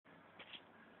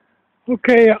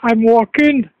Okay, I'm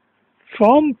walking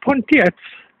from Pontiats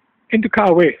into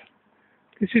Carway.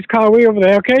 This is Carway over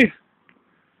there, okay?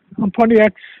 And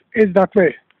Pontiats is that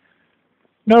way.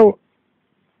 Now,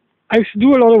 I used to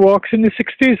do a lot of walks in the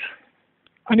 60s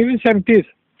and even 70s.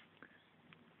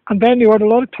 And then you had a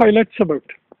lot of toilets about.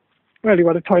 Well, you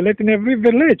had a toilet in every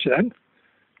village then.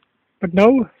 But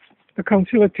now, the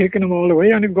council have taken them all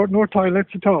away and you've got no toilets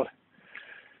at all.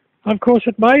 And of course,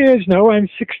 at my age now, I'm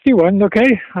 61,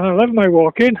 okay? And I love my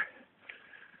walking.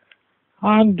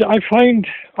 And I find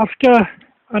after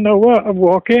an hour of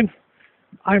walking,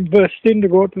 I'm bursting to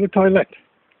go to the toilet.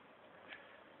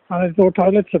 And there's no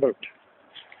toilets about.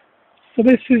 So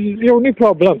this is the only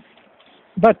problem.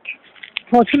 But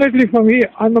fortunately for me,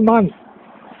 I'm a man.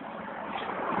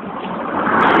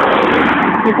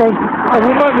 Because a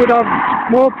woman would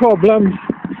have more problems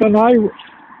than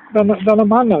a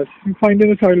man has in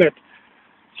finding a toilet.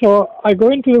 So I go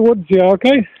into the woods here,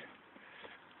 okay?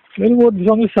 Little woods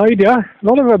on the side here, a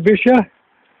lot of rubbish here.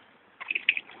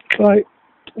 So I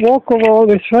walk over all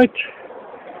this, right?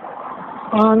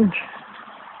 And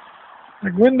I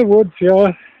go in the woods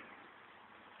here.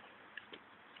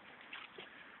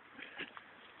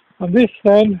 And this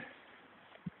then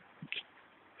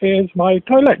is my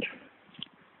toilet.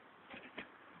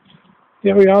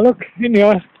 Here we are, look, in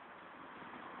here.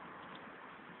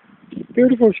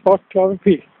 Beautiful spot to have a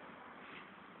pee.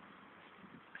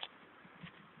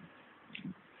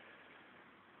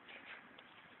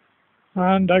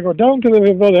 And I go down to the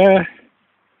river there,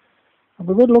 have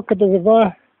a good look at the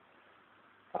river,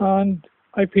 and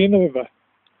I pee in the river.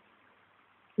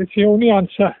 It's the only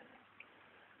answer.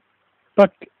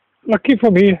 But lucky for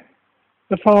me,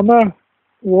 the farmer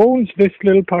who owns this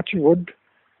little patch of wood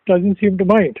doesn't seem to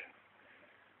mind.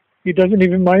 He doesn't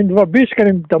even mind rubbish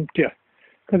getting dumped here.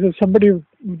 Because there's somebody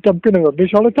dumping the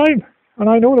rubbish all the time. And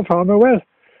I know the farmer well.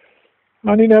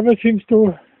 And he never seems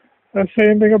to say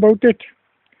anything about it.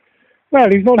 Well,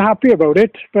 he's not happy about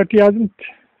it, but he hasn't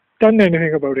done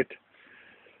anything about it.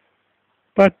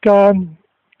 But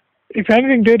if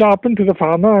anything did happen to the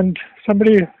farmer and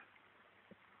somebody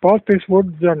bought this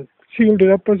wood and sealed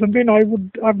it up or something, I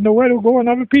would have nowhere to go and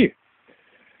have a pee.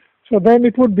 So then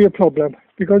it would be a problem,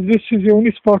 because this is the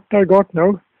only spot I got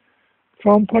now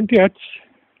from Pontiats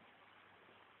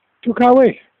to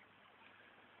Carway.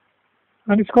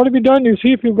 And it's got to be done. You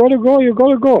see, if you've got to go, you've got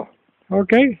to go.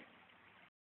 Okay?